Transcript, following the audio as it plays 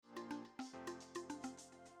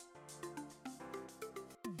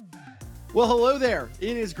Well, hello there.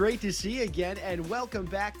 It is great to see you again, and welcome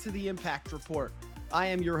back to the Impact Report. I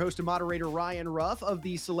am your host and moderator, Ryan Ruff of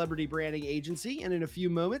the Celebrity Branding Agency. And in a few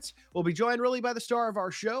moments, we'll be joined really by the star of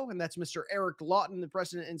our show, and that's Mr. Eric Lawton, the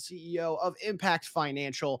president and CEO of Impact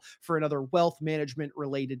Financial, for another wealth management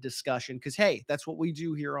related discussion. Because, hey, that's what we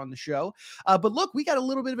do here on the show. But look, we got a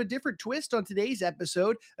little bit of a different twist on today's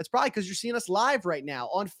episode. That's probably because you're seeing us live right now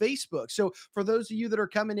on Facebook. So, for those of you that are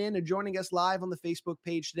coming in and joining us live on the Facebook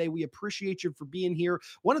page today, we appreciate you for being here.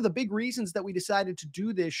 One of the big reasons that we decided to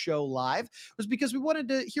do this show live was because we wanted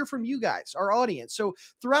to hear from you guys, our audience. So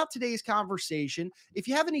throughout today's conversation, if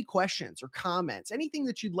you have any questions or comments, anything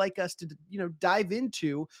that you'd like us to, dive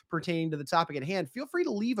into pertaining to the topic at hand, feel free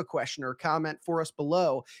to leave a question or a comment for us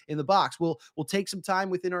below in the box. We'll take some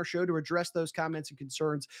time within our show to address those comments and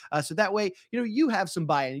concerns. So that way, you have some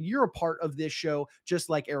buy-in. You're a part of this show, just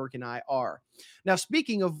like Eric and I are. Now,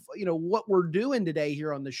 speaking of, what we're doing today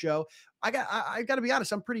here on the show, I got to be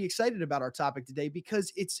honest, I'm pretty excited about our topic today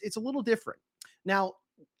because it's a little different. Now,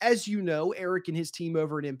 as you know, Eric and his team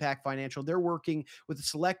over at Impact Financial, they're working with a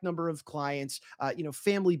select number of clients,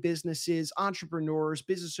 family businesses, entrepreneurs,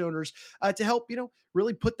 business owners, to help,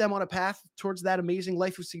 really put them on a path towards that amazing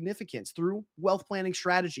life of significance through wealth planning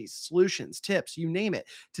strategies, solutions, tips, you name it.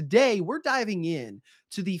 Today, we're diving in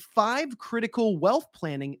to the 5 critical wealth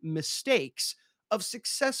planning mistakes of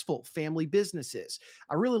successful family businesses.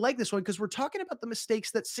 I really like this one because we're talking about the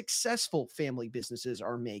mistakes that successful family businesses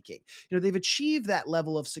are making. They've achieved that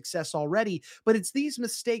level of success already, but it's these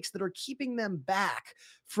mistakes that are keeping them back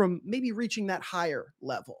from maybe reaching that higher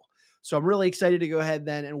level. So I'm really excited to go ahead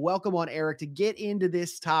then and welcome on Eric to get into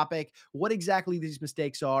this topic, what exactly these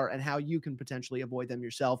mistakes are and how you can potentially avoid them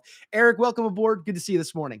yourself. Eric, welcome aboard. Good to see you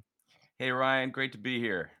this morning. Hey Ryan, great to be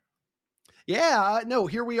here. Yeah, no,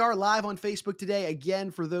 here we are live on Facebook today. Again,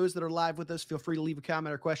 for those that are live with us, feel free to leave a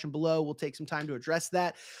comment or question below. We'll take some time to address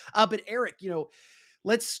that. But Eric,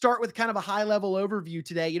 let's start with kind of a high level overview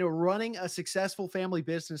today. Running a successful family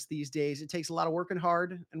business these days, it takes a lot of working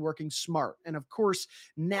hard and working smart. And of course,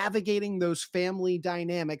 navigating those family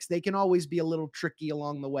dynamics, they can always be a little tricky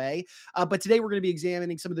along the way. But today we're going to be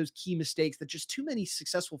examining some of those key mistakes that just too many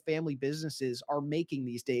successful family businesses are making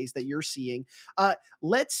these days that you're seeing.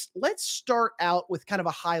 Let's start out with kind of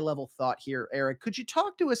a high level thought here, Eric. Could you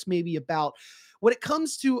talk to us maybe about when it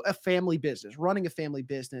comes to a family business, running a family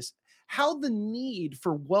business, how the need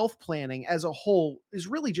for wealth planning as a whole is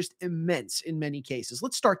really just immense in many cases?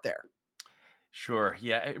 Let's start there. Sure.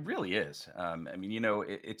 Yeah, it really is.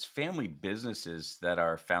 It's family businesses that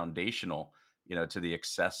are foundational, to the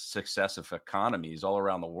success of economies all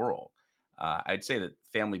around the world. I'd say that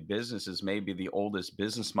family businesses may be the oldest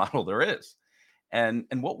business model there is. And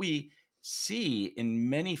what we see in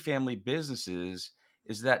many family businesses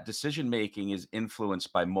is that decision making is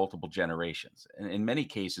influenced by multiple generations. And in many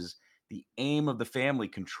cases, the aim of the family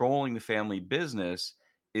controlling the family business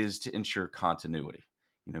is to ensure continuity.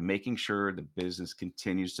 Making sure the business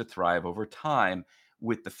continues to thrive over time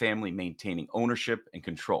with the family maintaining ownership and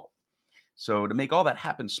control. So, to make all that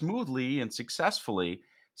happen smoothly and successfully,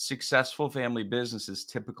 successful family businesses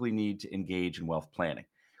typically need to engage in wealth planning,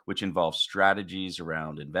 which involves strategies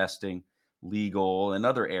around investing, legal, and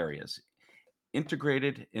other areas,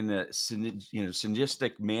 integrated in a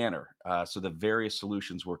synergistic manner, so the various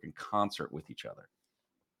solutions work in concert with each other.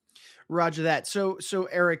 Roger that. So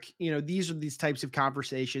Eric, these are these types of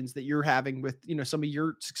conversations that you're having with, some of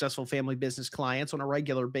your successful family business clients on a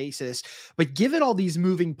regular basis. But given all these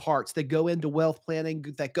moving parts that go into wealth planning,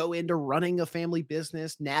 that go into running a family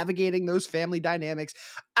business, navigating those family dynamics,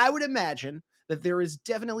 I would imagine that there is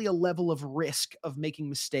definitely a level of risk of making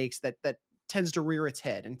mistakes that tends to rear its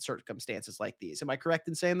head in circumstances like these. Am I correct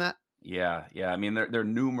in saying that? Yeah, yeah. I mean, there are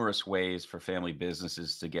numerous ways for family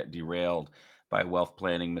businesses to get derailed by wealth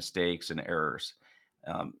planning mistakes and errors.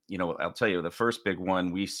 I'll tell you, the first big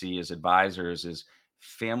one we see as advisors is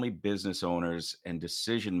family business owners and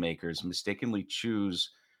decision makers mistakenly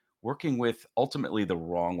choose working with ultimately the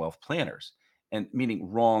wrong wealth planners, and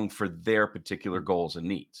meaning wrong for their particular goals and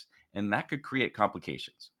needs. And that could create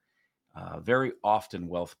complications. Very often,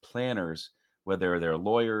 wealth planners, whether they're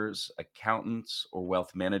lawyers, accountants, or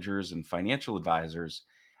wealth managers and financial advisors,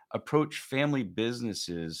 approach family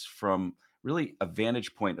businesses from really a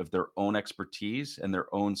vantage point of their own expertise and their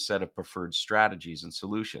own set of preferred strategies and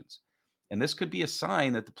solutions. And this could be a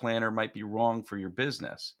sign that the planner might be wrong for your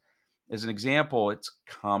business. As an example, it's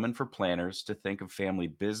common for planners to think of family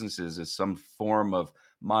businesses as some form of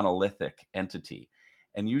monolithic entity.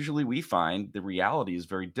 And usually we find the reality is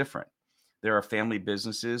very different. There are family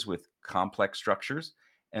businesses with complex structures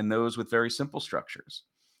and those with very simple structures.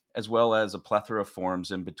 as well as a plethora of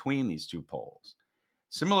forms in between these two poles.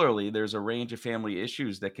 Similarly, there's a range of family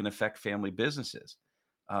issues that can affect family businesses.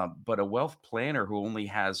 But a wealth planner who only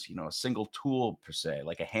has, a single tool per se,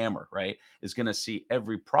 like a hammer, right, is going to see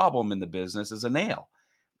every problem in the business as a nail,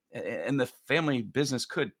 and the family business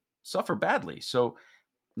could suffer badly. So,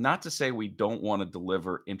 not to say we don't want to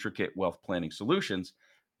deliver intricate wealth planning solutions,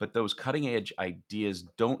 but those cutting edge ideas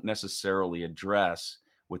don't necessarily address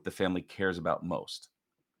what the family cares about most.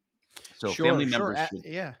 So, family Sure, members sure. should.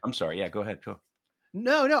 Yeah. I'm sorry. Yeah, go ahead. Go.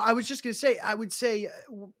 No, no, I was just gonna say, I would say,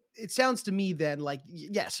 it sounds to me then like,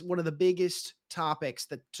 yes, one of the biggest topics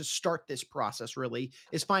that to start this process really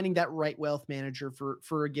is finding that right wealth manager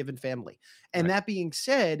for a given family. And Right. that being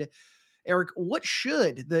said, Eric, what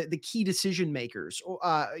should the key decision makers,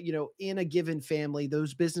 in a given family,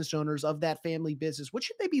 those business owners of that family business, what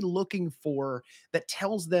should they be looking for that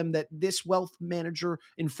tells them that this wealth manager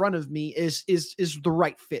in front of me is the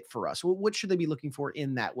right fit for us? What should they be looking for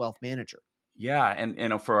in that wealth manager? Yeah,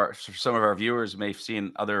 and for some of our viewers may have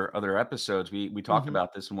seen other episodes, we talked Mhm.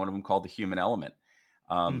 about this in one of them called the human element,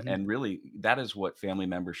 Mhm. and really that is what family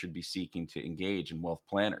members should be seeking to engage in wealth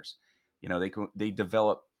planners. They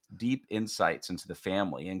develop deep insights into the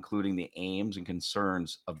family, including the aims and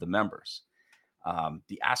concerns of the members,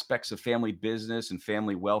 the aspects of family business and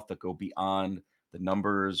family wealth that go beyond the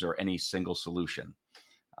numbers or any single solution.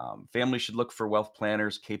 Families should look for wealth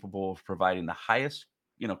planners capable of providing the highest,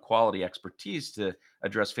 quality expertise to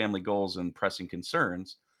address family goals and pressing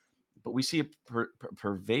concerns. But we see a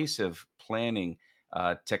pervasive planning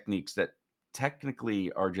techniques that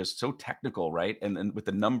technically are just so technical, right? And with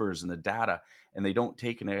the numbers and the data, and they don't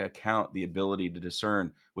take into account the ability to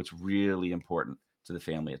discern what's really important to the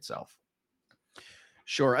family itself.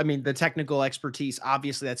 Sure. I mean, the technical expertise,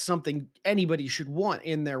 obviously, that's something anybody should want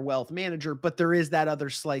in their wealth manager, but there is that other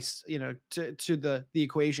slice, to the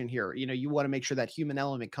equation here. You want to make sure that human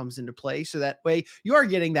element comes into play so that way you are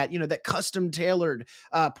getting that, that custom tailored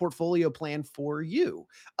portfolio plan for you.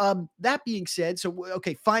 That being said, so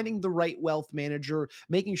okay, finding the right wealth manager,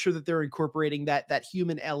 making sure that they're incorporating that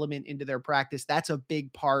human element into their practice, that's a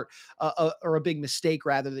big part or a big mistake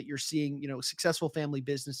rather that you're seeing, successful family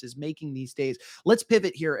businesses making these days. Let's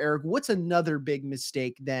pivot here, Eric. What's another big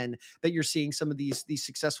mistake then that you're seeing some of these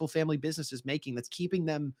successful family businesses making that's keeping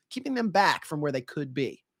them back from where they could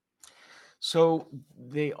be? So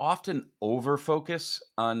they often over focus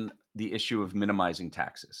on the issue of minimizing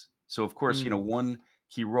taxes. So, of course, Mm, one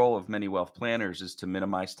key role of many wealth planners is to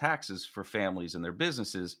minimize taxes for families and their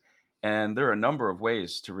businesses. And there are a number of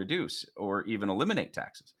ways to reduce or even eliminate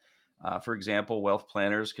taxes. For example, wealth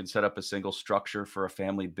planners can set up a single structure for a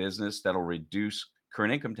family business that'll reduce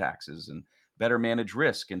current income taxes and better manage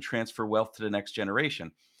risk and transfer wealth to the next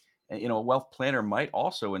generation. And, a wealth planner might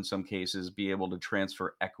also, in some cases, be able to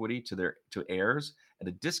transfer equity to heirs at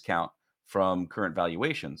a discount from current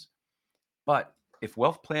valuations. But if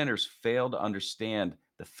wealth planners fail to understand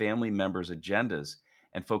the family members' agendas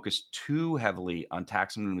and focus too heavily on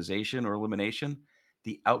tax minimization or elimination,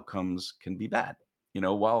 the outcomes can be bad.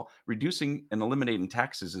 While reducing and eliminating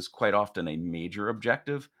taxes is quite often a major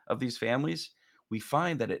objective of these families, we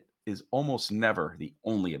find that it is almost never the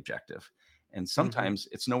only objective. And mhm. sometimes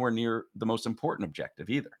it's nowhere near the most important objective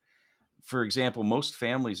either. For example, most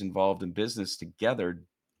families involved in business together,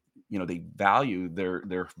 they value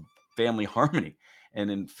their family harmony. And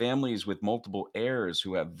in families with multiple heirs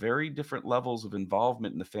who have very different levels of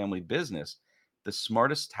involvement in the family business, the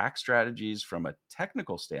smartest tax strategies from a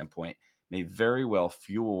technical standpoint may very well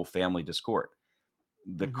fuel family discord.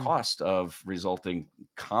 The Mhm. cost of resulting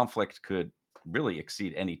conflict could really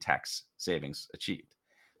exceed any tax savings achieved.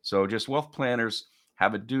 So, just wealth planners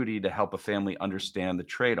have a duty to help a family understand the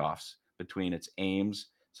trade offs between its aims,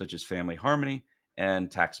 such as family harmony and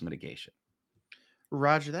tax mitigation.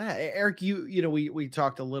 Roger that. Eric, we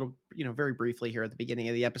talked a little, very briefly here at the beginning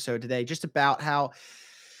of the episode today, just about how,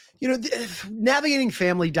 navigating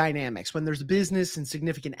family dynamics when there's business and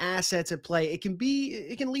significant assets at play, it can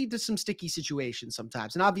lead to some sticky situations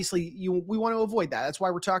sometimes. And obviously, we want to avoid that. That's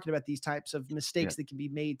why we're talking about these types of Yeah. mistakes that can be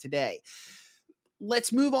made today.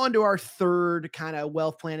 Let's move on to our third kind of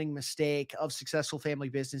wealth planning mistake of successful family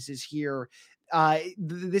businesses here.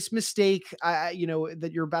 This mistake,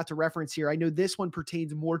 that you're about to reference here, I know this one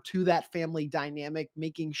pertains more to that family dynamic,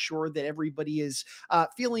 making sure that everybody is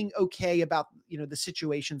feeling okay about the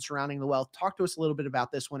situation surrounding the wealth. Talk to us a little bit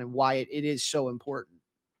about this one and why it is so important.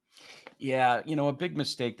 Yeah. A big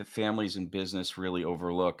mistake that families in business really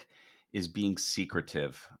overlook is being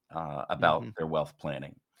secretive about Hmm. their wealth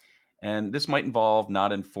planning. And this might involve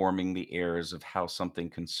not informing the heirs of how something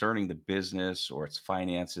concerning the business or its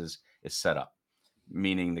finances is set up.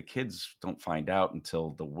 meaning the kids don't find out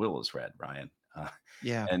until the will is read, Ryan. Uh,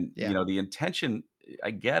 Yeah. and Yeah. the intention,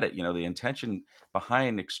 I get it. The intention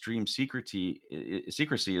behind extreme secrecy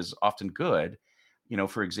is often good.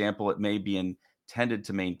 For example, it may be intended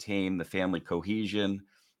to maintain the family cohesion,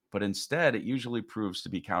 but instead it usually proves to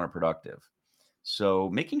be counterproductive. So,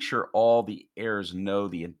 making sure all the heirs know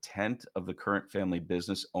the intent of the current family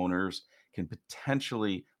business owners can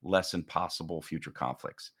potentially lessen possible future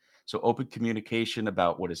conflicts. So, open communication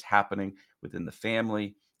about what is happening within the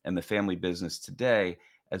family and the family business today,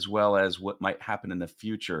 as well as what might happen in the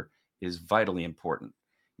future, is vitally important.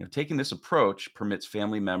 Taking this approach permits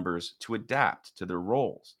family members to adapt to their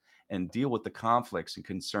roles and deal with the conflicts and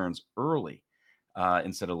concerns early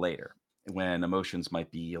instead of later, when emotions might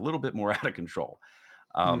be a little bit more out of control.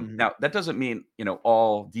 Mhm. Now, that doesn't mean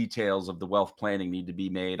all details of the wealth planning need to be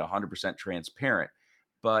made 100% transparent,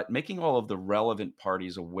 but making all of the relevant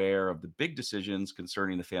parties aware of the big decisions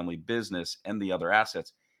concerning the family business and the other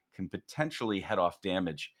assets can potentially head off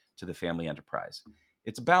damage to the family enterprise.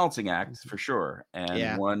 It's a balancing act Mhm. for sure, and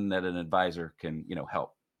Yeah. one that an advisor can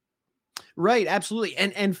help. Right, absolutely.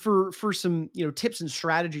 And for some, tips and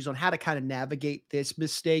strategies on how to kind of navigate this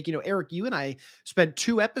mistake. Eric, you and I spent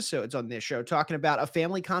 2 episodes on this show talking about a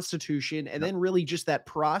family constitution and Yep. then really just that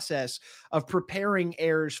process of preparing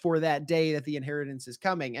heirs for that day that the inheritance is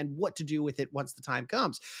coming and what to do with it once the time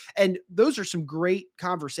comes. And those are some great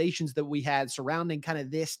conversations that we had surrounding kind of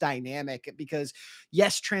this dynamic because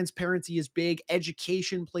yes, transparency is big,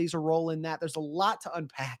 education plays a role in that. There's a lot to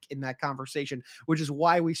unpack in that conversation, which is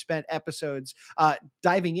why we spent episodes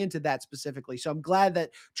diving into that specifically. So I'm glad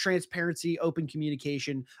that transparency, open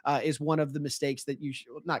communication is one of the mistakes that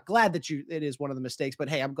not glad that it is one of the mistakes, but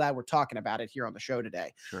hey, I'm glad we're talking about it here on the show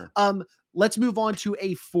today. Sure. Let's move on to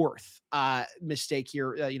a fourth mistake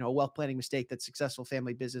here, a wealth planning mistake that successful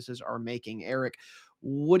family businesses are making. Eric,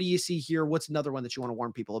 what do you see here? What's another one that you want to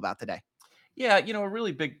warn people about today? Yeah, a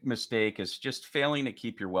really big mistake is just failing to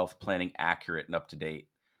keep your wealth planning accurate and up to date.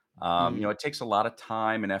 Mm, It takes a lot of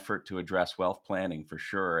time and effort to address wealth planning for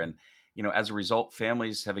sure. And, as a result,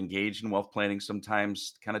 families have engaged in wealth planning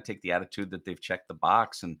sometimes kind of take the attitude that they've checked the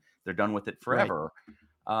box and they're done with it right. forever.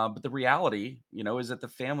 But the reality, is that the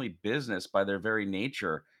family business, by their very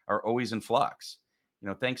nature, are always in flux.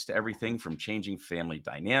 Thanks to everything from changing family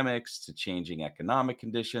dynamics to changing economic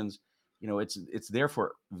conditions. It's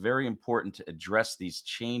therefore very important to address these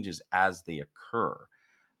changes as they occur.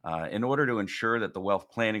 In order to ensure that the wealth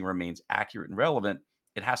planning remains accurate and relevant,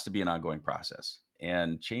 it has to be an ongoing process.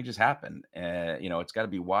 And changes happen. It's got to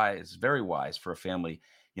be wise, very wise for a family,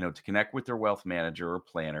 to connect with their wealth manager or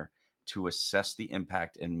planner to assess the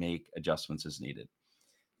impact and make adjustments as needed.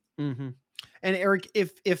 Mhm. And Eric,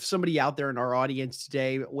 if somebody out there in our audience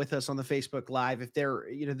today with us on the Facebook Live, if they're,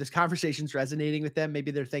 this conversation's resonating with them,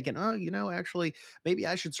 maybe they're thinking, oh, actually, maybe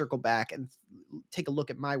I should circle back and take a look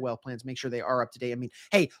at my wealth plans, make sure they are up to date. I mean,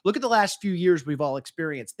 hey, look at the last few years we've all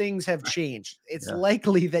experienced. Things have changed. It's Yeah.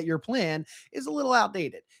 likely that your plan is a little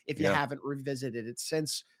outdated if you Yeah. haven't revisited it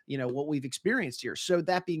since, what we've experienced here. So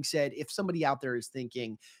that being said, if somebody out there is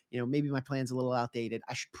thinking, maybe my plan's a little outdated.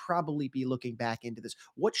 I should probably be looking back into this.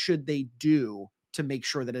 What should they do to make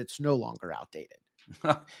sure that it's no longer outdated?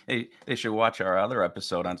 They should watch our other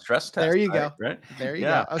episode on stress There tests, you right? go. Right? There you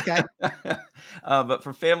Yeah. go. Okay. But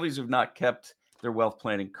for families who've not kept their wealth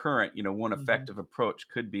planning current, one Mhm. effective approach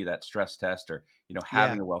could be that stress test or, Yeah.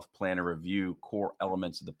 having a wealth planner review core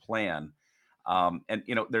elements of the plan. And,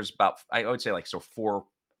 there's about, I would say like, so four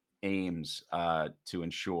aims to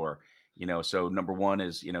ensure, so number one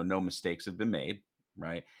is, no mistakes have been made,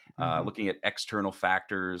 right? Mhm. Looking at external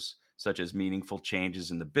factors such as meaningful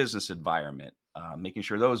changes in the business environment, making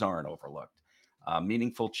sure those aren't overlooked.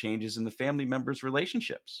 Meaningful changes in the family members'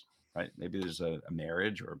 relationships, right? Maybe there's a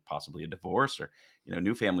marriage or possibly a divorce or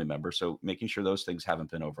new family member. So making sure those things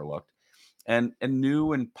haven't been overlooked, and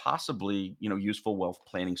new and possibly useful wealth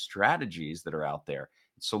planning strategies that are out there,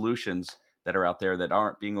 solutions that are out there that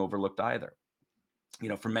aren't being overlooked either.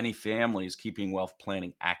 For many families, keeping wealth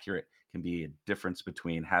planning accurate can be a difference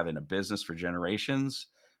between having a business for generations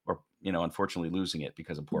or unfortunately losing it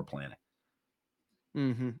because of poor planning.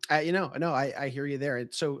 Mhm. No, I hear you there.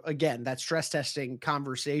 And so again, that stress testing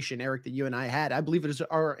conversation, Eric, that you and I had, I believe it is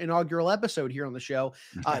our inaugural episode here on the show.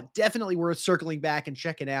 Definitely worth circling back and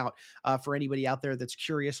checking out for anybody out there that's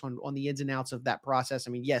curious on the ins and outs of that process.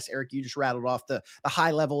 I mean, yes, Eric, you just rattled off the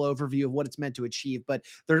high level overview of what it's meant to achieve, but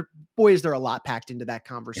boy, is there a lot packed into that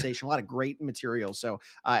conversation. A lot of great material. So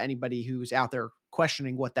anybody who's out there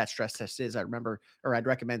questioning what that stress test is, I remember, or I'd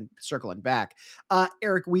recommend circling back.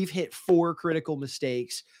 Eric, we've hit four critical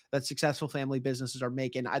mistakes that successful family businesses are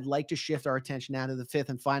making. I'd like to shift our attention now to the fifth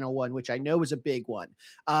and final one, which I know is a big one.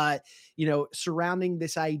 Surrounding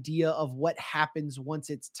this idea of what happens once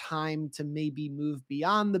it's time to maybe move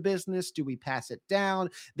beyond the business. Do we pass it down?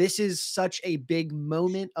 This is such a big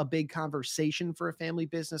moment, a big conversation for a family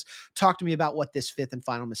business. Talk to me about what this fifth and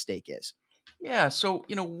final mistake is. Yeah, so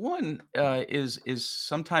one is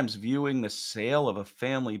sometimes viewing the sale of a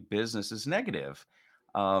family business as negative.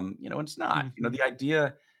 It's not. Mhm. The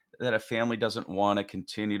idea that a family doesn't want to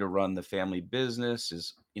continue to run the family business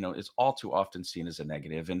is all too often seen as a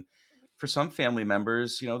negative. And for some family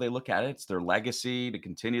members, they look at it, it's their legacy to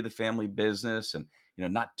continue the family business, and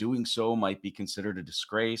not doing so might be considered a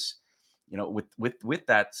disgrace. With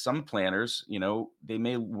that, some planners, they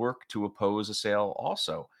may work to oppose a sale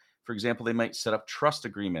also. For example, they might set up trust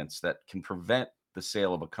agreements that can prevent the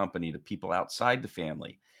sale of a company to people outside the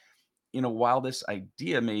family. While this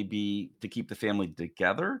idea may be to keep the family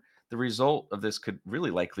together, the result of this could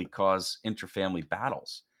really likely cause interfamily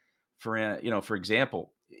battles. For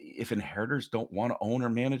example, if inheritors don't want to own or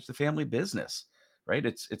manage the family business, right?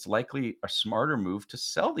 It's likely a smarter move to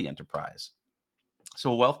sell the enterprise.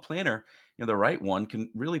 So a wealth planner, the right one, can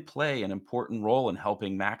really play an important role in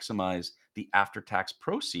helping maximize the after-tax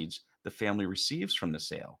proceeds the family receives from the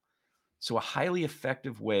sale. So a highly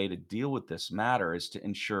effective way to deal with this matter is to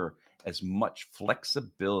ensure as much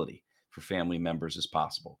flexibility for family members as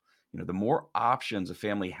possible. The more options a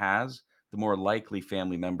family has, the more likely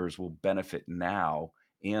family members will benefit now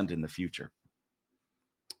and in the future.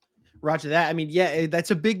 Roger that. I mean, yeah, that's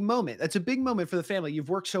a big moment. That's a big moment for the family. You've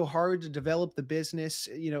worked so hard to develop the business.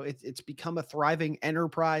 It's become a thriving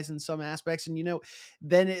enterprise in some aspects, and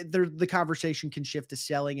then the conversation can shift to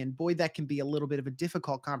selling. And boy, that can be a little bit of a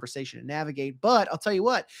difficult conversation to navigate. But I'll tell you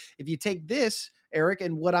what: if you take this, Eric,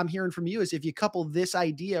 and what I'm hearing from you is if you couple this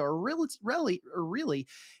idea, or really,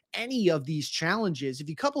 any of these challenges, if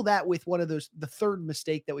you couple that with one of those, the third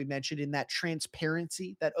mistake that we mentioned in that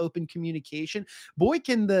transparency, that open communication, boy,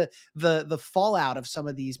 can the fallout of some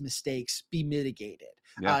of these mistakes be mitigated.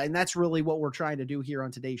 Yeah. And that's really what we're trying to do here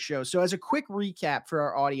on today's show. So, as a quick recap for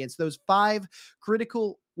our audience, those five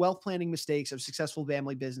critical wealth planning mistakes of successful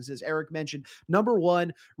family businesses. Eric mentioned number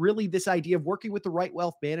one, really this idea of working with the right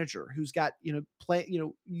wealth manager who's got,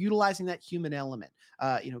 utilizing that human element,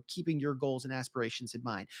 keeping your goals and aspirations in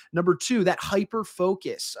mind. Number two, that hyper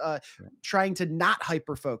focus, trying to not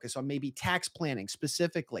hyper focus on maybe tax planning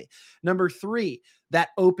specifically. Number three, that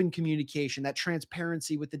open communication, that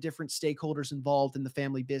transparency with the different stakeholders involved in the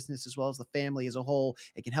family business, as well as the family as a whole.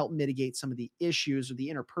 It can help mitigate some of the issues or the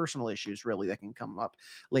interpersonal issues, really, that can come up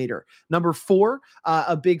later. Number four,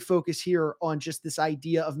 a big focus here on just this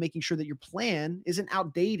idea of making sure that your plan isn't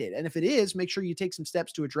outdated. And if it is, make sure you take some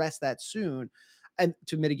steps to address that soon and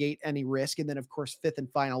to mitigate any risk. And then, of course, fifth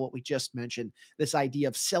and final, what we just mentioned, this idea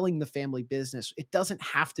of selling the family business. It doesn't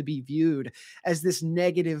have to be viewed as this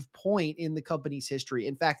negative point in the company's history.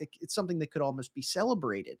 In fact, it's something that could almost be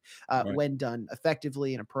celebrated Right. when done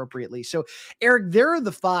effectively and appropriately. So, Eric, there are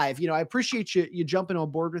the five. I appreciate you jumping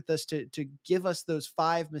on board with us to give us those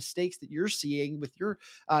five mistakes that you're seeing with your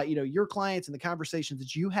clients and the conversations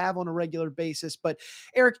that you have on a regular basis. But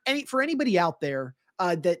Eric, for anybody out there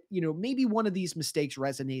that maybe one of these mistakes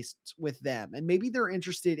resonates with them, and maybe they're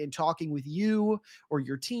interested in talking with you or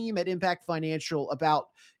your team at Impact Financial about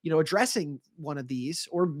addressing one of these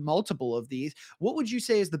or multiple of these, what would you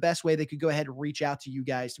say is the best way they could go ahead and reach out to you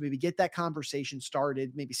guys to maybe get that conversation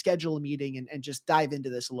started, maybe schedule a meeting and just dive into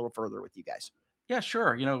this a little further with you guys? Yeah,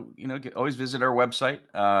 sure. Always visit our website,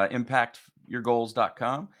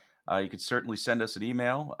 impactyourgoals.com. You could certainly send us an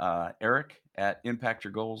email, Eric at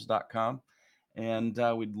impactyourgoals.com. And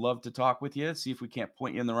we'd love to talk with you, see if we can't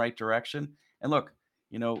point you in the right direction. And look,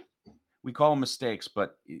 you know, we call them mistakes,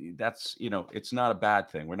 but it's not a bad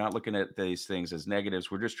thing. We're not looking at these things as negatives.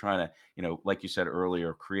 We're just trying to, like you said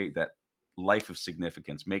earlier, create that life of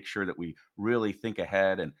significance. Make sure that we really think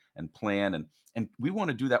ahead and plan, and we want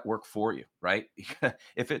to do that work for you, right?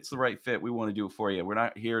 If it's the right fit, we want to do it for you. We're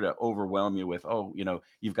not here to overwhelm you with, oh,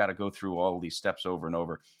 you've got to go through all these steps over and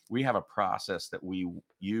over. We have a process that we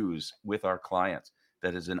use with our clients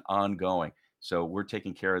that is an ongoing. So we're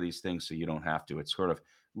taking care of these things so you don't have to. It's sort of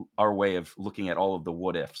our way of looking at all of the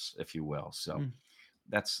what ifs, if you will. So Mm.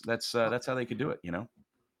 that's how they could do it.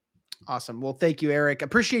 Awesome. Well, thank you, Eric.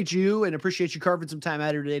 Appreciate you and appreciate you carving some time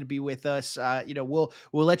out of today to be with us. We'll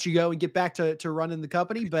let you go and get back to running the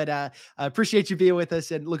company, but I appreciate you being with us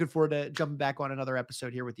and looking forward to jumping back on another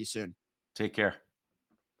episode here with you soon. Take care.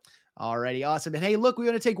 Alrighty, awesome. And hey, look, we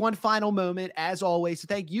want to take one final moment, as always, to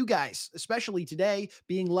thank you guys, especially today,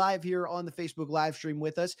 being live here on the Facebook live stream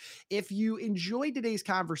with us. If you enjoyed today's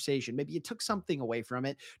conversation, maybe you took something away from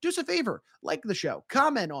it, do us a favor, like the show,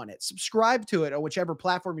 comment on it, subscribe to it on whichever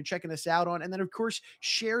platform you're checking us out on. And then, of course,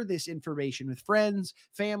 share this information with friends,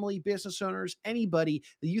 family, business owners, anybody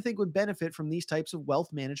that you think would benefit from these types of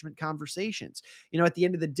wealth management conversations. At the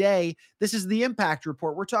end of the day, this is the Impact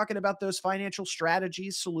Report. We're talking about those financial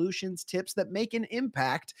strategies, solutions, tips that make an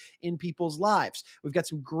impact in people's lives. We've got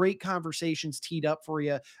some great conversations teed up for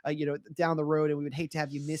you, down the road, and we would hate to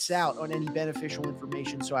have you miss out on any beneficial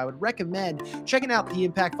information. So I would recommend checking out the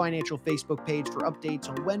Impact Financial Facebook page for updates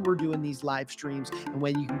on when we're doing these live streams and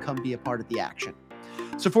when you can come be a part of the action.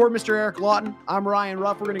 So for Mr. Eric Lawton, I'm Ryan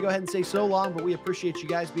Ruff. We're going to go ahead and say so long, but we appreciate you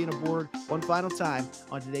guys being aboard one final time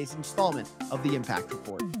on today's installment of the Impact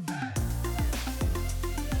Report.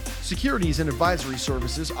 Securities and advisory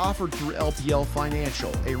services offered through LPL Financial,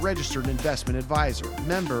 a registered investment advisor,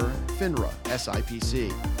 member FINRA SIPC.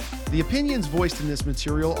 The opinions voiced in this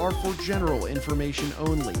material are for general information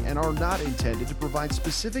only and are not intended to provide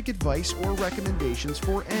specific advice or recommendations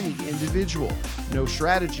for any individual. No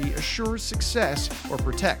strategy assures success or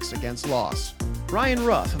protects against loss. Ryan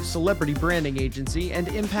Ruff of Celebrity Branding Agency and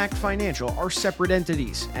Impact Financial are separate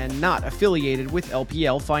entities and not affiliated with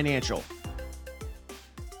LPL Financial.